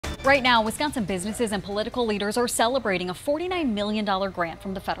Right now, Wisconsin businesses and political leaders are celebrating a $49 million grant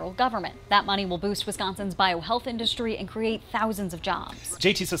from the federal government. That money will boost Wisconsin's biohealth industry and create thousands of jobs.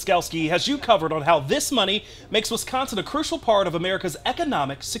 JT Siskowski has you covered on how this money makes Wisconsin a crucial part of America's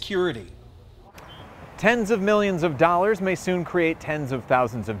economic security. Tens of millions of dollars may soon create tens of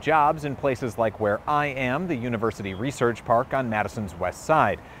thousands of jobs in places like where I am, the University Research Park on Madison's west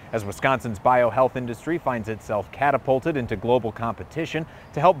side, as Wisconsin's biohealth industry finds itself catapulted into global competition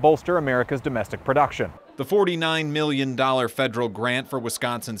to help bolster America's domestic production. The $49 million federal grant for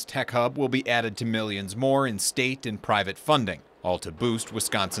Wisconsin's Tech Hub will be added to millions more in state and private funding, all to boost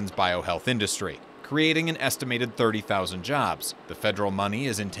Wisconsin's biohealth industry, creating an estimated 30,000 jobs. The federal money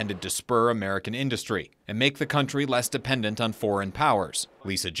is intended to spur American industry and make the country less dependent on foreign powers.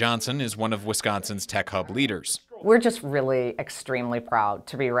 Lisa Johnson is one of Wisconsin's Tech Hub leaders. We're just really extremely proud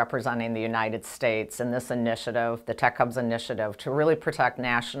to be representing the United States in this initiative, the Tech Hub's initiative, to really protect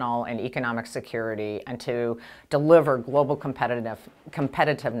national and economic security and to deliver global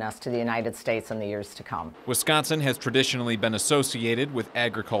competitiveness to the United States in the years to come. Wisconsin has traditionally been associated with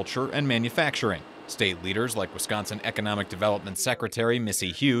agriculture and manufacturing. State leaders like Wisconsin Economic Development Secretary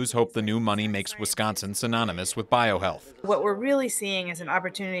Missy Hughes hope the new money makes Wisconsin synonymous with biohealth. What we're really seeing is an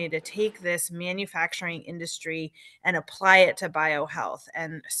opportunity to take this manufacturing industry and apply it to biohealth.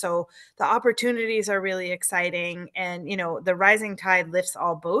 And so the opportunities are really exciting. And, you know, the rising tide lifts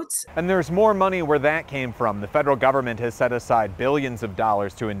all boats. And there's more money where that came from. The federal government has set aside billions of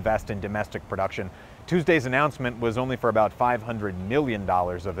dollars to invest in domestic production. Tuesday's announcement was only for about $500 million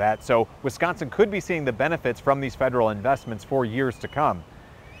of that, so Wisconsin could be seeing the benefits from these federal investments for years to come.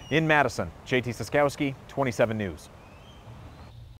 In Madison, JT Siskowski, 27 News.